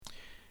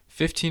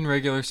15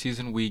 regular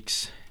season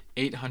weeks,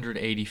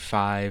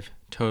 885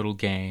 total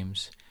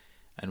games,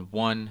 and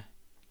one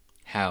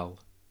hell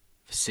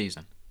of a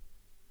season.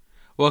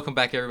 Welcome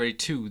back, everybody,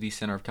 to the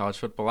Center of College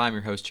Football. I'm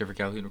your host, Jeffrey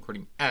Calhoun,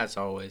 recording, as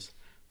always,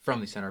 from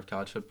the Center of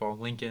College Football,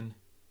 Lincoln,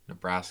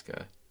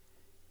 Nebraska.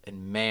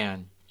 And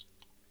man,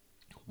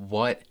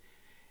 what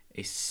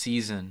a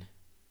season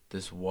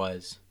this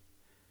was.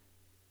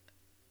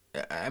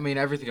 I mean,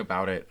 everything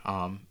about it.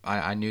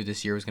 I knew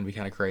this year was going to be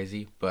kind of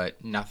crazy,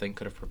 but nothing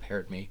could have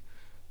prepared me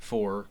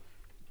for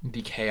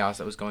the chaos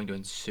that was going to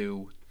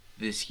ensue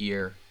this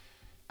year.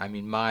 I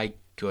mean, my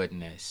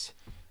goodness,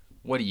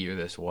 what a year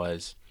this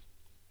was.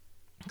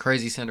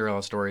 Crazy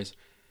Cinderella stories,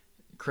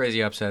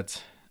 crazy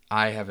upsets.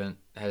 I haven't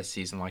had a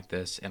season like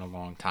this in a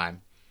long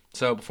time.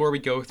 So before we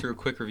go through a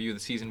quick review of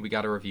the season, we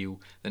got to review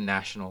the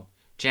national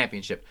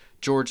championship.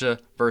 Georgia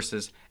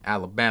versus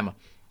Alabama.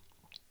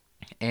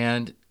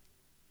 And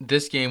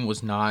this game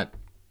was not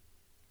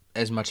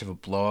as much of a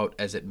blowout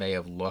as it may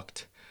have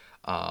looked.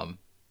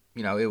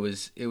 It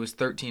was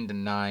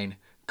 13-9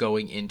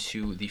 going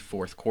into the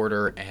fourth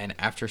quarter, and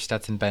after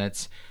Stetson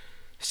Bennett's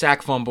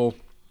sack fumble,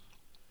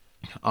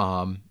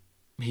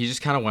 he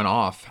just kind of went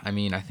off. I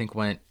mean, I think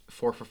went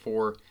 4 for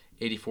 4,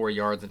 84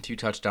 yards and 2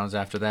 touchdowns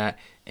after that,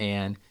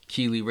 and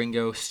Keely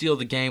Ringo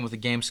sealed the game with a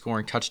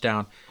game-scoring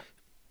touchdown.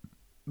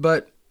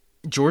 But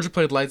Georgia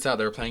played lights out.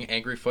 They were playing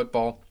angry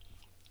football.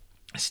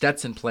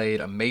 Stetson played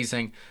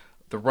amazing.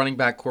 The running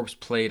back corps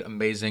played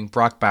amazing.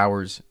 Brock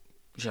Bowers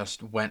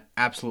just went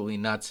absolutely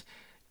nuts.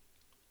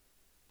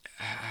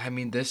 I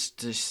mean, this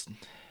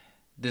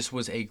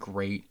was a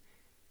great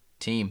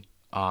team.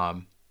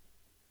 Happy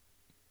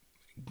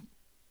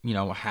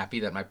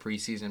that my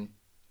preseason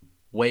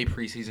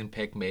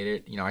pick made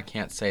it. I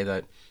can't say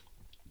that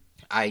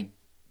I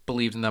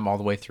believed in them all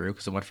the way through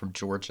because it went from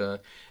Georgia.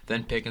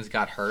 Then Pickens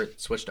got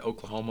hurt, switched to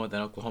Oklahoma. Then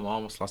Oklahoma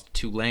almost lost to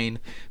Tulane.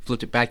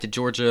 Flipped it back to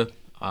Georgia.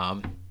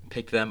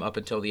 Picked them up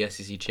until the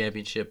SEC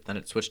championship. Then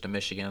it switched to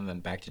Michigan,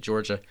 then back to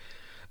Georgia.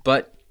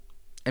 But,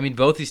 I mean,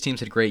 both these teams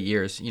had great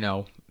years.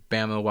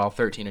 Bama, while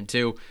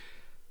 13-2,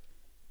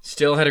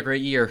 still had a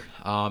great year.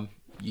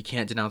 You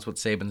can't denounce what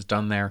Saban's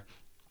done there.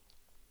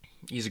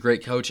 He's a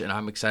great coach, and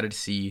I'm excited to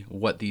see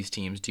what these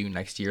teams do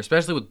next year,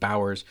 especially with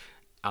Bowers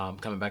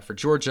coming back for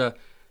Georgia.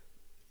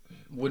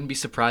 Wouldn't be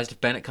surprised if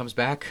Bennett comes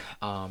back.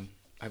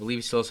 I believe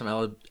he still has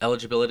some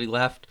eligibility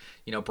left.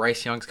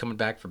 Bryce Young's coming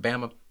back for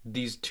Bama.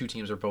 These two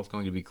teams are both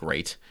going to be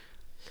great.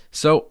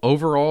 So,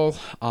 overall,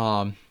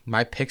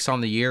 my picks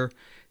on the year,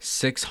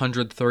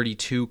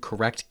 632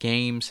 correct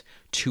games,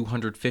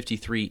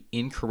 253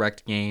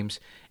 incorrect games,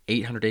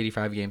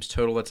 885 games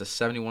total. That's a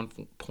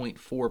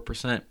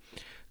 71.4%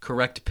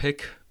 correct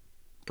pick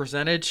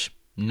percentage.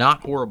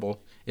 Not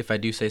horrible, if I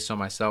do say so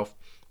myself.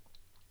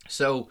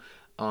 So,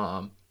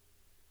 I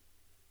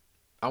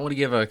want to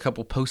give a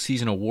couple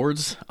postseason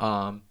awards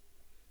to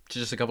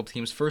just a couple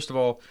teams. First of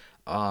all,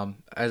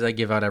 as I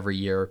give out every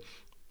year,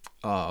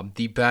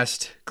 the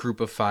best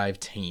group of 5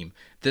 team.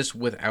 This,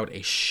 without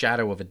a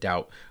shadow of a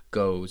doubt,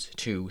 goes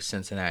to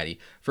Cincinnati.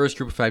 First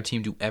group of 5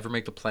 team to ever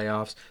make the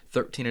playoffs.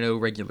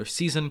 13-0 regular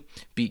season.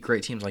 Beat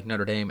great teams like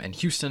Notre Dame and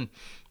Houston.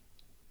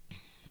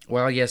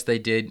 Well, yes, they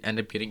did end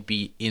up getting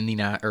beat in the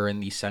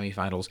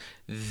semifinals.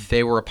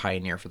 They were a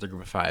pioneer for the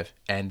group of 5,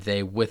 and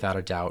they, without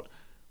a doubt,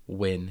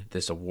 win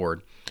this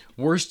award.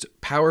 Worst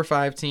Power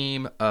 5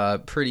 team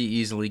pretty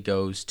easily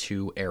goes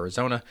to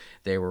Arizona.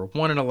 They were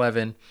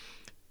 1-11.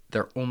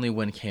 Their only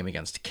win came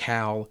against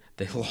Cal.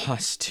 They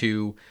lost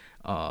to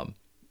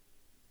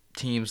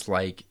teams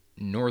like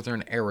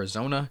Northern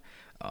Arizona.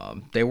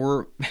 They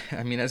were,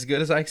 as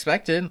good as I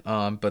expected,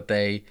 but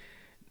they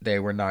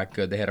were not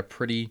good. They had a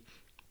pretty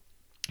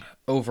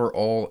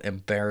overall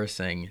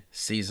embarrassing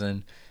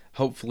season.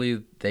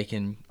 Hopefully they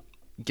can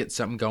get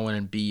something going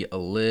and be a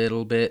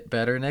little bit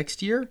better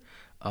next year.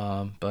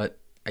 But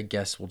I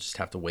guess we'll just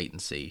have to wait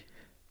and see.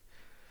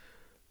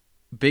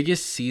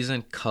 Biggest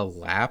season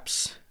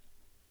collapse,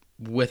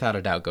 without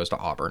a doubt, goes to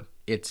Auburn.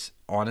 It's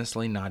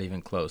honestly not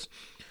even close.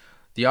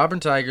 The Auburn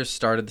Tigers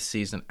started the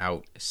season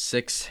out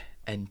 6-2.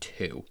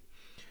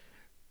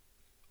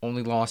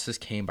 Only losses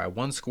came by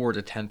 1 score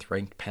to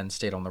 10th-ranked Penn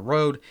State on the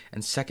road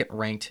and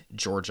 2nd-ranked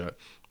Georgia.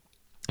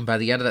 And by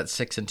the end of that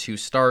 6-2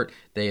 start,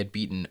 they had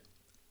beaten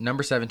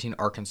number 17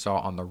 Arkansas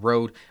on the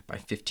road by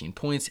 15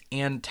 points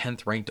and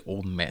 10th-ranked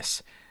Ole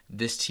Miss.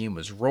 This team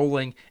was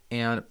rolling,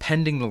 and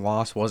pending the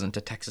loss wasn't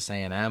to Texas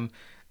A&M,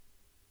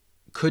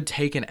 could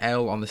take an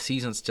L on the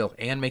season still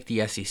and make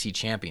the SEC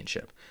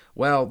championship.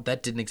 Well,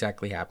 that didn't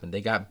exactly happen.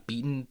 They got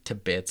beaten to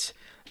bits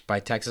by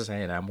Texas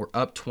A&M. We're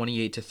up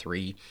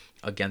 28-3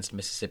 against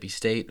Mississippi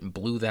State and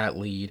blew that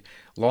lead.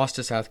 Lost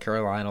to South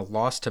Carolina,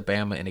 lost to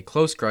Bama in a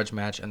close grudge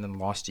match, and then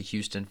lost to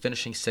Houston,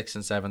 finishing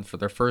 6-7 for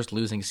their first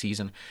losing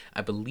season,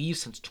 I believe,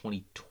 since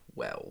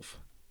 2012.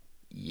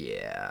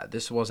 Yeah,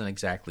 this wasn't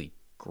exactly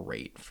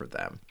great for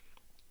them.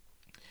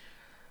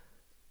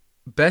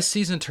 Best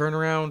season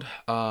turnaround,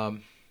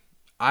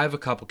 I have a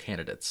couple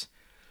candidates.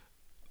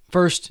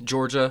 First,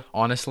 Georgia,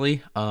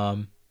 honestly.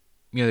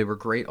 they were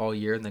great all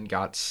year and then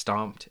got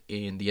stomped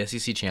in the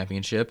SEC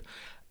championship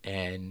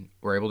and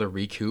were able to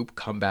recoup,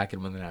 come back,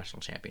 and win the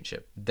national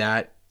championship.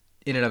 That,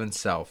 in and of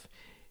itself,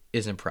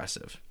 is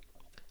impressive.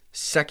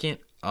 Second,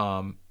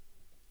 I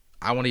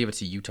want to give it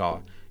to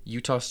Utah.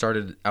 Utah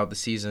started out the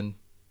season,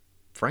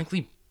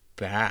 frankly,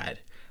 bad.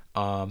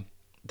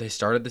 They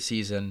started the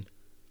season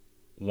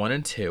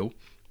 1-2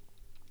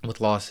 with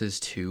losses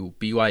to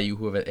BYU,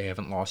 who they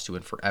haven't lost to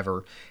in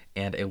forever,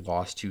 and a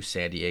loss to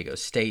San Diego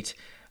State.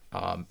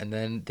 And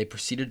then they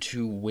proceeded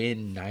to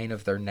win 9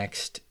 of their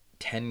next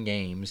 10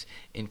 games,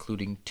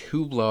 including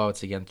 2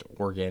 blowouts against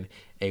Oregon,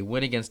 a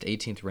win against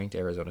 18th ranked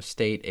Arizona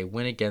State, a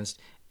win against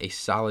a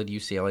solid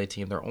UCLA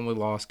team, their only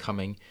loss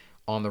coming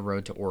on the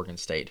road to Oregon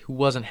State, who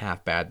wasn't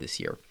half bad this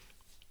year.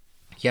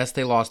 Yes,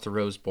 they lost the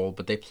Rose Bowl,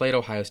 but they played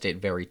Ohio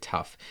State very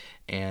tough,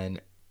 and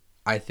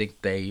I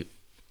think they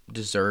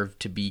deserve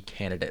to be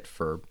candidate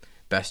for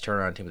best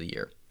turnaround team of the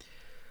year.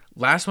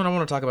 Last one I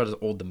want to talk about is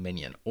Old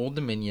Dominion. Old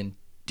Dominion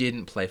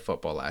didn't play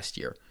football last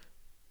year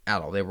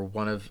at all. They were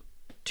one of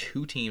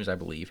 2 teams, I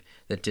believe,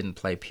 that didn't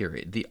play,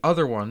 period. The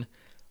other one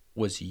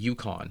was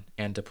UConn,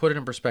 and to put it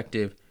in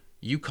perspective,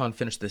 UConn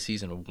finished the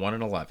season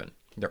 1-11.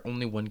 Their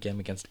only one game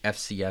against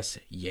FCS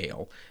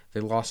Yale. They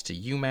lost to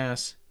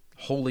UMass,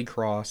 Holy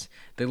Cross.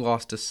 They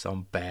lost to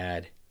some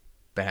bad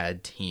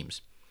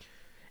teams.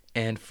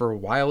 And for a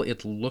while,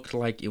 it looked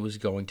like it was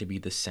going to be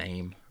the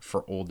same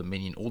for Old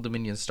Dominion. Old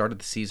Dominion started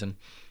the season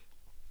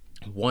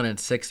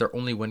 1-6, their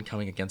only win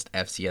coming against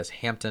FCS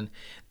Hampton.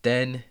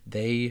 Then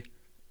they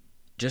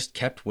just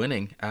kept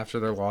winning after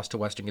their loss to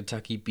Western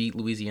Kentucky, beat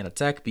Louisiana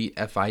Tech, beat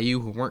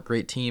FIU, who weren't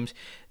great teams.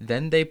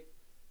 Then they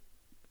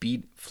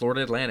beat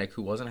Florida Atlantic,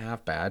 who wasn't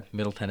half bad,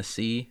 Middle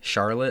Tennessee,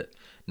 Charlotte,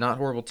 not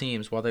horrible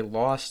teams. While they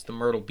lost the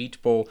Myrtle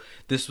Beach Bowl,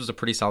 this was a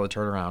pretty solid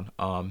turnaround,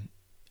 and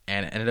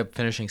ended up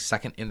finishing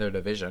second in their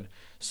division.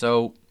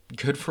 So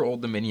good for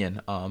Old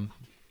Dominion.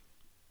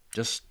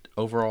 Just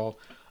overall,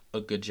 a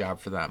good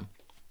job for them.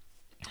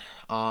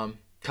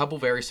 Couple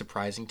very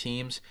surprising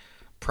teams.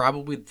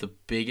 Probably the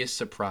biggest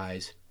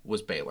surprise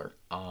was Baylor.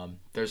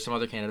 There's some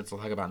other candidates I'll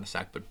talk about in a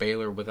sec, but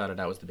Baylor, without a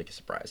doubt, was the biggest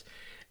surprise.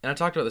 And I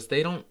talked about this.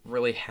 They don't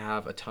really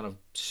have a ton of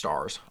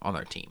stars on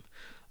their team.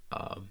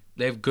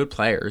 They have good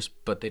players,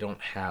 but they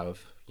don't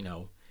have,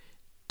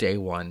 day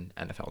one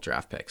NFL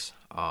draft picks.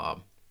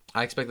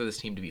 I expected this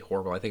team to be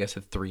horrible. I think I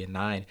said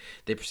 3-9.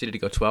 They proceeded to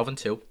go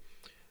 12-2,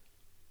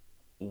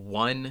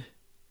 won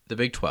the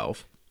Big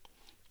 12,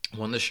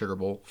 won the Sugar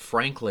Bowl.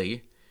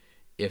 Frankly,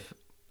 if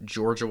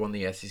Georgia won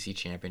the SEC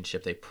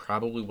championship, they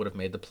probably would have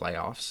made the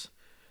playoffs.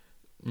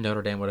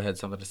 Notre Dame would have had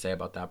something to say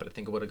about that, but I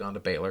think it would have gone to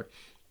Baylor.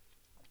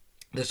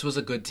 This was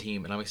a good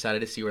team, and I'm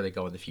excited to see where they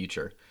go in the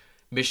future.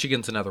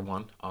 Michigan's another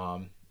one.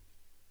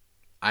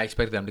 I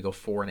expected them to go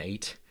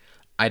 4-8.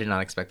 I did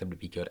not expect them to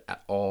be good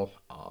at all.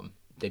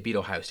 They beat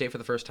Ohio State for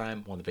the first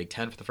time, won the Big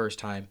Ten for the first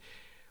time,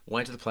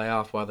 went to the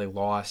playoff while they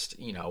lost.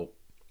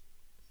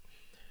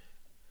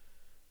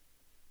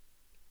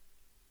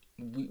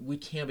 We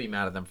can't be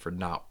mad at them for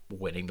not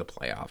winning the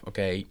playoff,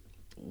 okay?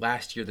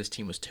 Last year, this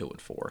team was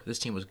 2-4. This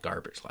team was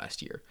garbage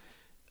last year.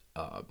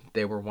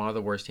 They were one of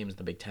the worst teams in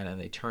the Big Ten,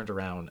 and they turned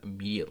around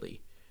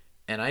immediately.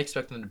 And I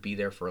expect them to be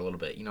there for a little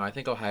bit. I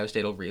think Ohio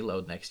State will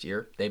reload next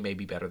year. They may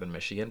be better than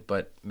Michigan,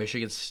 but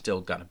Michigan's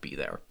still going to be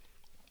there.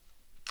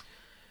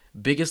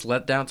 Biggest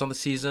letdowns on the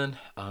season,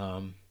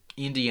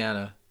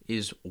 Indiana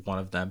is one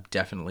of them,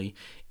 definitely.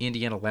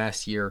 Indiana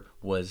last year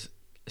was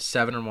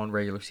 7-1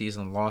 regular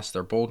season, lost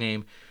their bowl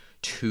game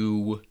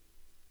to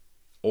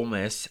Ole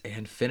Miss,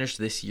 and finished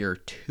this year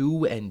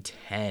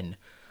 2-10,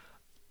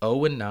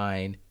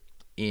 0-9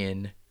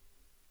 in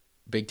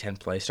Big Ten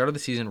play. Started the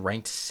season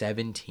ranked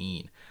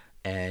 17,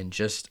 and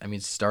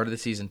started the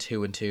season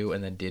 2-2,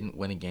 and then didn't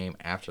win a game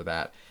after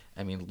that.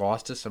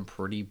 Lost to some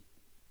pretty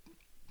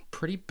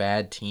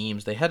bad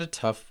teams. They had a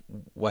tough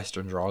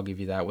Western draw, I'll give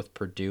you that, with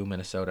Purdue,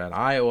 Minnesota, and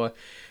Iowa,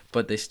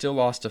 but they still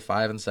lost to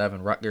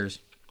 5-7 Rutgers,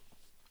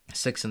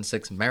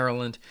 6-6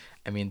 Maryland.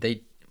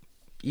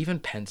 Even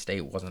Penn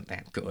State wasn't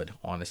that good,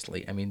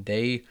 honestly.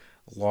 They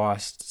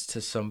lost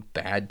to some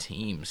bad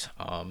teams,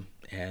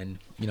 and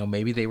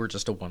maybe they were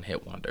just a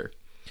one-hit wonder.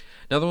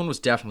 Another one was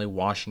definitely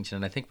Washington,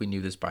 and I think we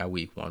knew this by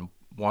week 1.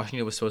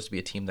 Washington was supposed to be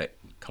a team that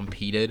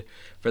competed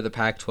for the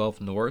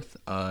Pac-12 North,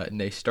 and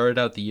they started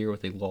out the year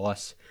with a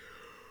loss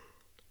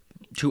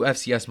to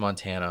FCS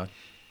Montana.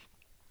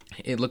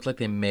 It looked like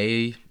they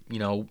may,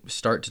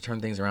 start to turn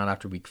things around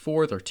after week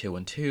 4. They're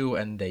 2-2,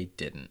 and they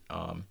didn't.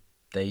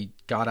 They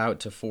got out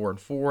to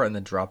 4-4 and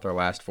then dropped their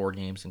last 4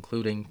 games,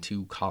 including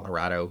to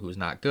Colorado, who's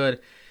not good.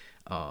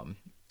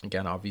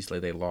 Again, obviously,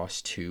 they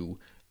lost to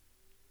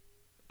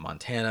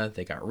Montana.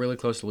 They got really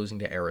close to losing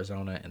to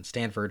Arizona and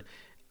Stanford.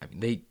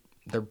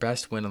 Their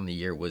best win on the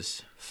year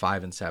was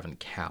 5-7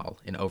 Cal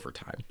in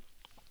overtime,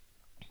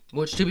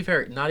 which, to be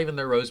fair, not even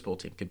their Rose Bowl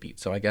team could beat.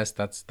 So I guess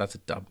that's a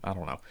dub. I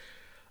don't know.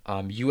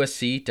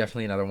 USC,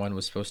 definitely another one,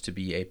 was supposed to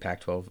be a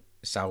Pac-12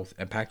 South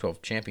and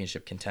Pac-12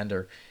 championship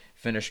contender.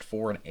 Finished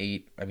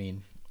 4-8.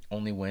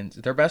 Only wins.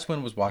 Their best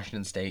win was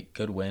Washington State.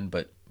 Good win,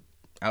 but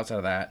outside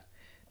of that,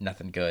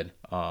 nothing good.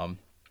 I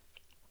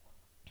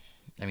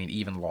mean,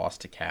 even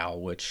lost to Cal,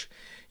 which,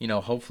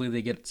 hopefully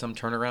they get some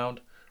turnaround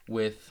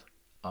with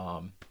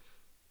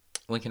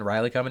Lincoln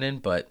Riley coming in.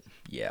 But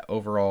yeah,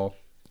 overall,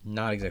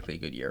 not exactly a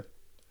good year.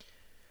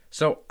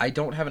 So I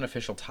don't have an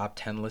official top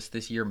 10 list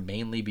this year,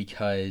 mainly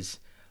because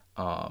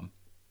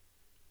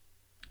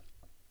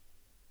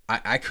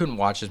I couldn't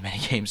watch as many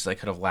games as I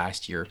could have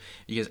last year.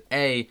 Because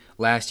A,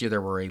 last year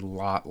there were a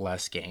lot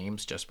less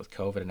games just with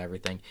COVID and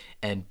everything.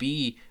 And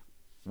B,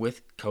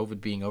 with COVID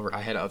being over,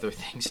 I had other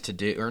things to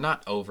do. Or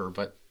not over,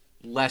 but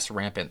less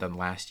rampant than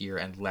last year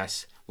and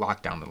less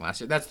lockdown than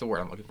last year. That's the word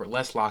I'm looking for.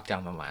 Less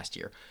lockdown than last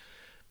year.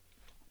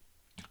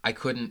 I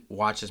couldn't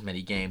watch as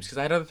many games because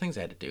I had other things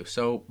I had to do.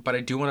 So, but I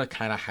do want to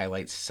kind of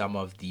highlight some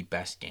of the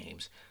best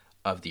games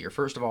of the year.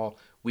 First of all,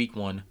 week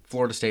 1,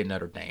 Florida State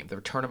Notre Dame. The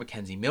return of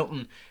Mackenzie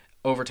Milton,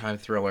 overtime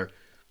thriller.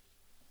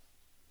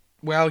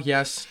 Well,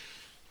 yes,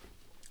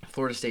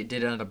 Florida State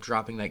did end up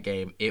dropping that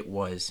game. It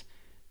was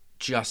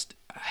just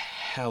a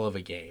hell of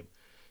a game.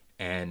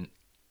 And,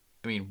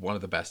 I mean, one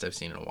of the best I've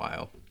seen in a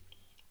while.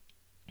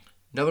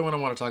 Another one I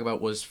want to talk about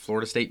was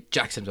Florida State,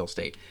 Jacksonville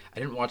State. I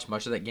didn't watch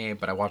much of that game,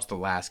 but I watched the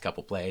last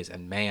couple plays,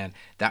 and man,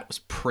 that was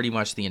pretty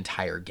much the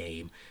entire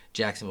game.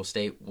 Jacksonville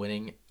State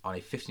winning on a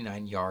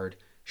 59-yard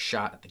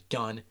shot at the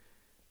gun.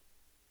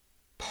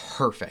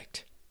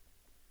 Perfect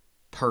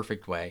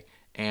way.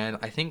 And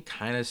I think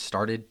kind of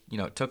started,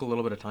 it took a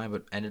little bit of time,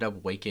 but ended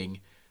up waking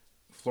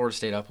Florida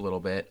State up a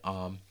little bit,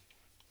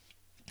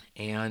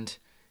 and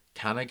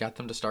kind of got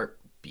them to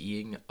start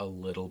being a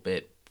little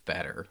bit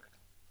better.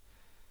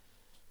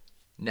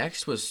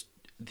 Next was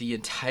the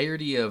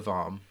entirety of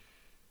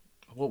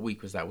what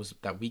week was that? Was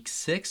that week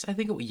 6? I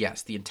think it was.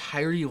 Yes, the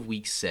entirety of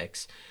week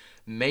 6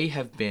 may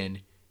have been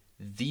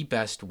the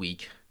best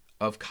week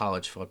of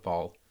college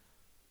football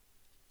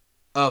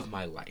of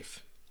my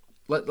life.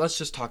 Let's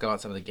just talk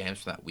about some of the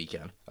games from that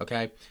weekend,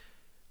 okay?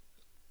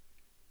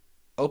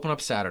 Open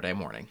up Saturday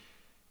morning.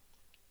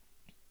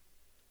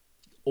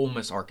 Ole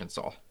Miss,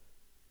 Arkansas.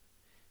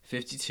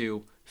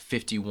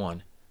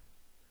 52-51.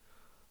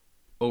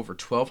 Over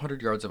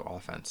 1,200 yards of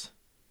offense.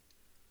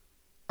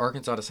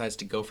 Arkansas decides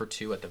to go for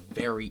 2 at the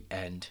very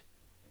end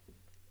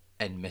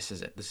and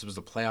misses it. This was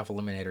a playoff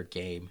eliminator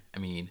game. I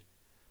mean,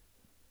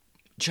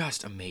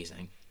 just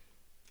amazing.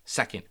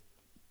 Second,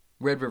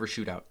 Red River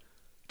Shootout.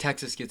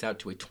 Texas gets out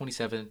to a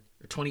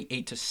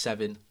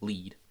 28-7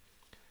 lead.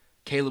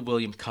 Caleb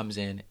Williams comes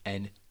in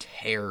and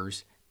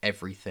tears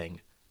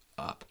everything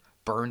up.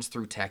 Burns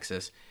through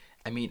Texas.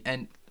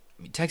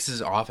 Texas's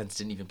offense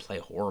didn't even play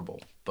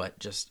horrible, but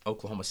just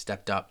Oklahoma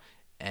stepped up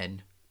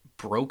and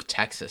broke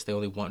Texas. They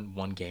only won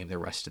one game the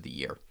rest of the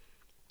year.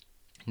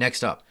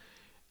 Next up,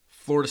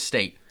 Florida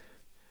State,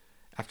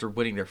 after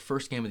winning their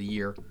first game of the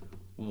year,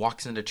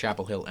 walks into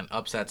Chapel Hill and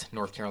upsets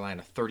North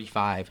Carolina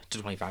 35-25.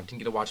 Didn't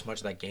get to watch much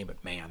of that game,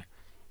 but man.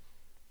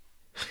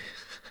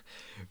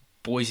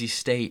 Boise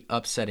State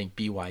upsetting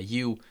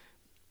BYU.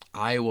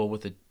 Iowa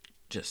with a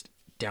just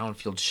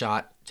downfield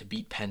shot to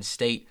beat Penn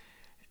State.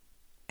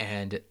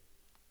 And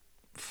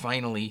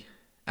finally,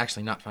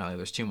 actually not finally,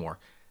 there's 2 more.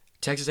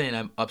 Texas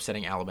A&M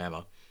upsetting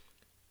Alabama.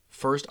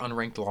 First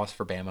unranked loss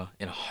for Bama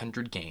in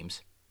 100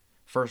 games.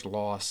 First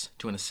loss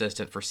to an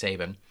assistant for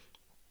Saban.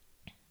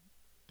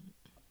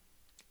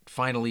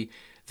 Finally,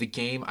 the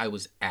game I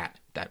was at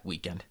that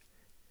weekend.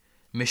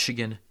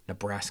 Michigan,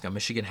 Nebraska.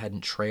 Michigan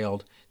hadn't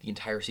trailed the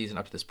entire season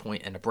up to this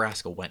point, and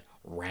Nebraska went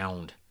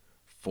round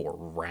for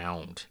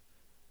round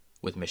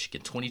with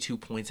Michigan. 22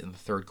 points in the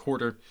third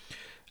quarter.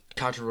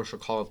 Controversial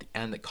call at the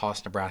end that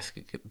cost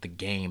Nebraska the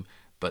game,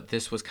 but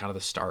this was kind of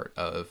the start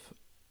of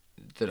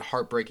the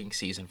heartbreaking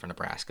season for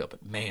Nebraska.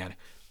 But man,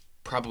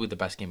 probably the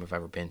best game I've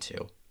ever been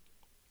to.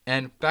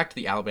 And back to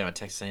the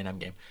Alabama-Texas A&M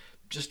game.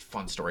 Just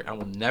fun story. I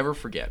will never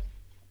forget.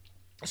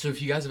 So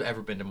if you guys have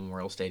ever been to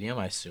Memorial Stadium,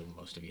 I assume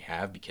most of you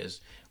have because,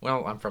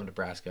 well, I'm from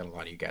Nebraska, and a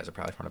lot of you guys are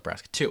probably from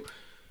Nebraska too.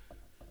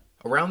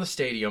 Around the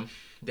stadium,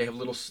 they have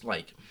little,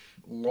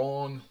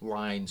 long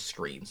line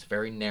screens,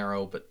 very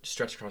narrow, but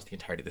stretched across the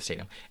entirety of the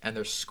stadium. And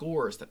there's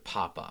scores that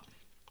pop up.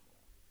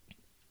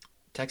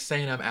 Texas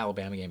A&M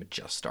Alabama game had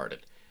just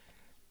started.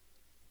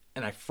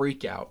 And I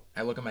freak out.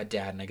 I look at my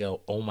dad and I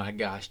go, oh my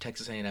gosh,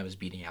 Texas A&M is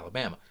beating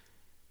Alabama.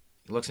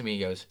 He looks at me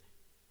and goes,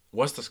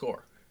 what's the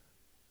score?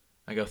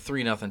 I go,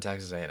 3-0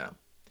 Texas A&M.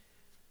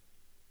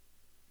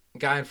 The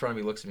guy in front of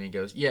me looks at me and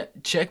goes, yeah,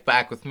 check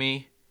back with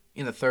me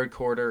in the third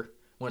quarter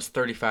when it's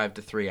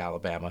 35-3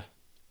 Alabama.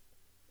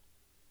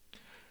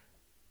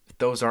 If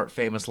those aren't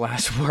famous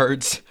last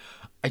words,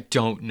 I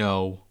don't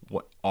know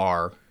what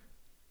are.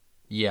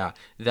 Yeah,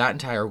 that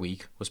entire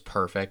week was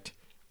perfect.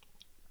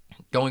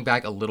 Going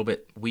back a little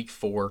bit, week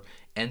 4,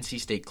 NC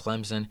State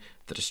Clemson,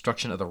 the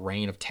destruction of the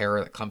reign of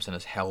terror that Clemson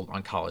has held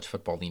on college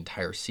football the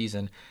entire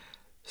season,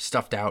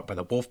 stuffed out by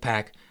the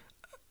Wolfpack.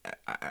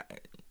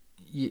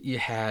 You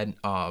had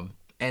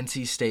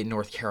NC State,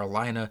 North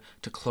Carolina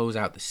to close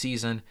out the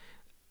season,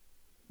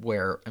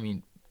 where,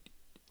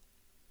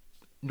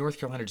 North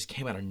Carolina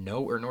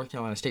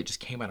State just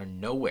came out of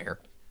nowhere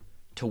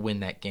to win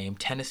that game.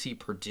 Tennessee,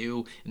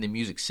 Purdue in the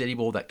Music City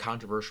Bowl, that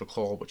controversial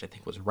call, which I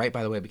think was right,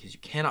 by the way, because you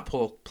cannot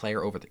pull a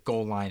player over the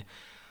goal line.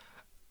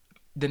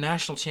 The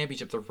national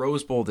championship, the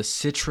Rose Bowl, the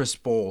Citrus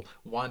Bowl,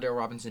 Wan'Dale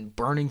Robinson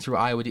burning through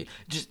Iowa.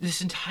 Just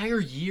this entire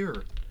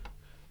year,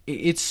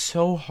 it's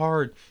so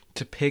hard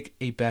to pick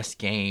a best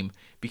game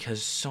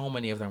because so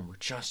many of them were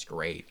just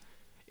great.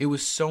 It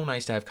was so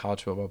nice to have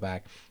college football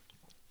back.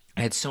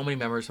 I had so many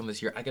memories from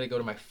this year. I got to go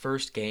to my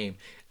first game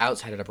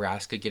outside of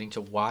Nebraska, getting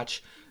to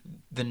watch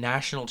the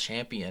national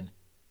champion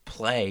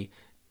play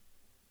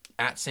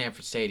at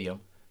Sanford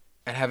Stadium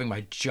and having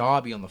my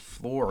jaw be on the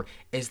floor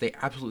as they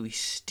absolutely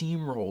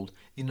steamrolled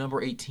the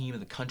number 8 team in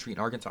the country in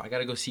Arkansas. I got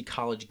to go see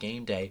College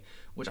Game Day,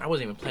 which I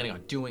wasn't even planning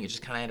on doing. It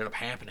just kind of ended up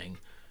happening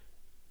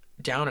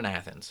down in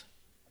Athens.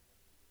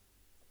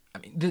 I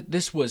mean,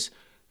 this was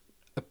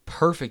a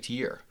perfect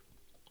year.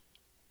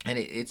 And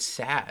it's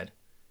sad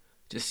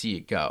to see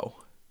it go.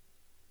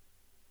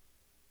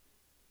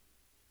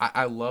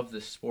 I love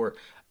this sport.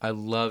 I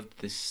loved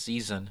this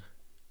season.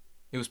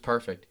 It was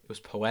perfect. It was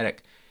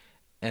poetic.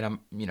 And I'm,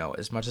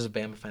 as much as a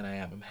Bama fan I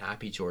am, I'm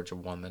happy Georgia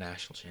won the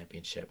national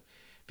championship.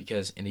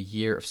 Because in a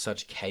year of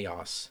such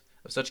chaos,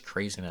 of such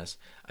craziness,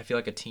 I feel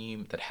like a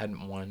team that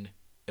hadn't won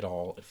it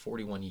all in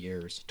 41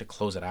 years to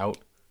close it out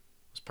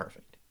was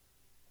perfect.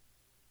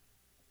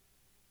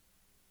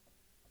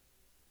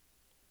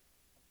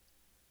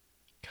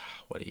 God,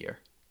 what a year.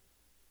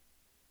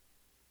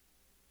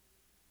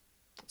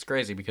 It's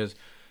crazy because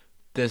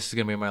this is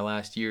going to be my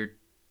last year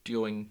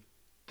doing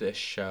this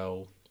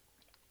show,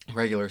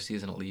 regular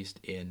season at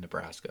least, in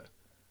Nebraska.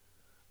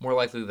 More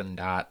likely than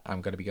not,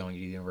 I'm going to be going to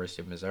the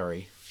University of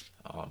Missouri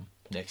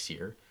next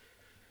year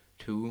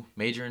to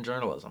major in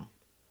journalism.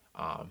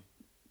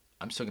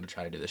 I'm still going to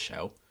try to do this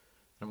show.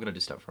 I'm going to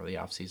do stuff for the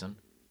off season.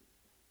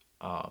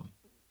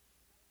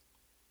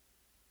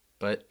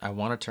 But I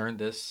want to turn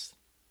this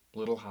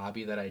little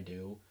hobby that I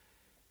do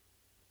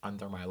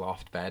under my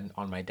loft bed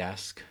on my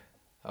desk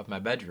of my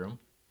bedroom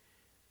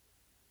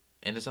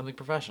into something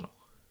professional.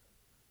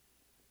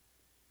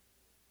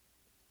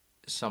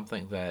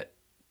 Something that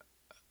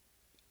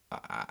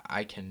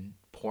I can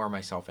pour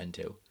myself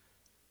into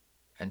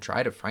and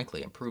try to,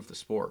 frankly, improve the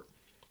sport.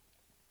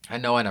 I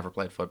know I never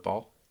played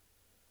football.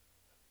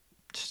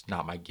 Just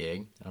not my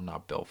gig. I'm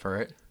not built for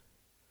it.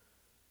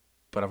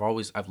 But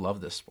I've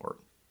loved this sport.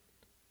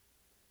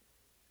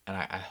 And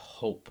I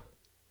hope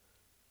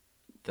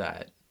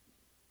that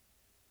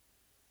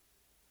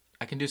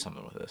I can do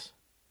something with this.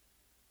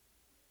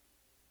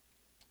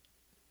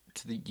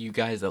 To you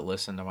guys that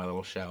listen to my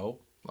little show,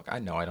 look, I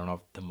know I don't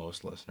have the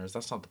most listeners.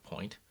 That's not the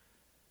point.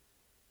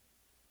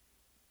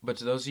 But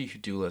to those of you who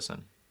do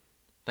listen,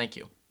 thank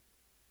you.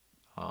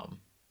 I'm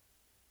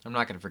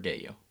not going to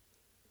forget you.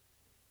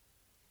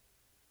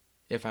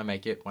 If I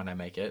make it, when I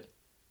make it,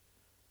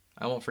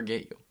 I won't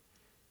forget you.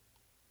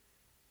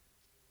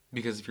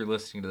 Because if you're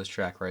listening to this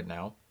track right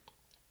now,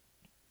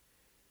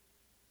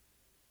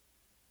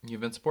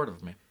 you've been supportive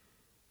of me.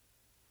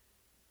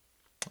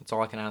 That's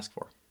all I can ask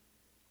for.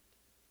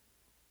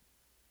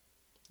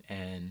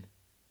 And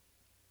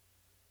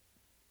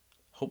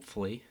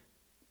hopefully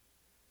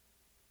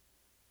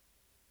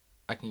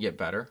I can get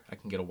better. I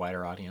can get a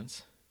wider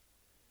audience.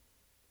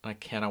 And I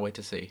cannot wait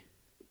to see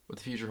what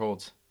the future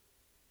holds.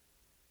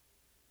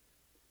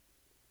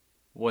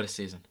 What a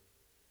season.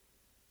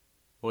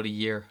 What a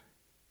year.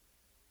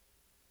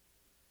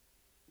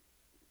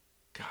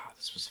 God,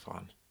 this was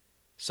fun.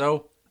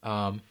 So,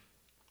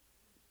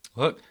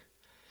 look,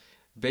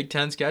 Big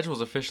Ten schedule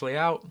is officially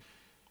out.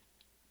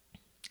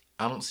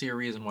 I don't see a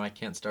reason why I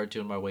can't start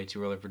doing my way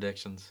too early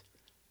predictions.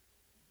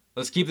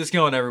 Let's keep this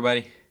going,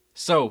 everybody.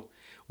 So,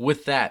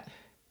 with that,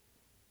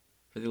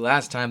 for the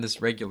last time this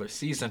regular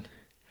season,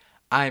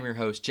 I am your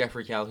host,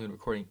 Jeffrey Calhoun,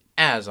 recording,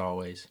 as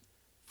always,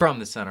 from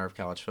the Center of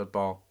College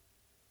Football.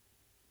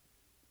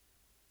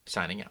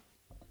 Signing out.